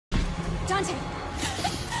Dante!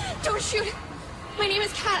 Don't shoot! My name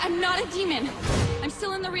is Kat, I'm not a demon. I'm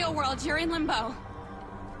still in the real world, you're in limbo.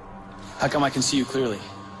 How come I can see you clearly?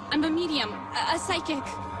 I'm a medium, a psychic.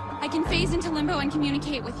 I can phase into limbo and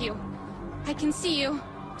communicate with you. I can see you,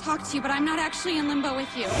 talk to you, but I'm not actually in limbo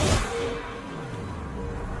with you.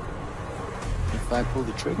 If I pull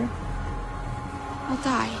the trigger? I'll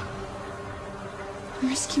die. I'm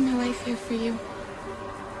risking my life here for you.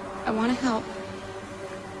 I want to help.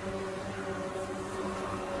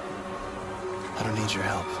 I don't need your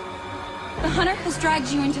help. The hunter has dragged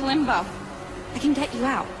you into limbo. I can get you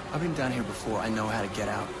out. I've been down here before. I know how to get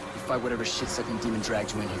out. You fight whatever shit-sucking demon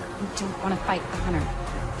dragged you in here. You don't want to fight the hunter.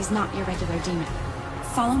 He's not your regular demon.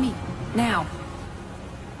 Follow me, now.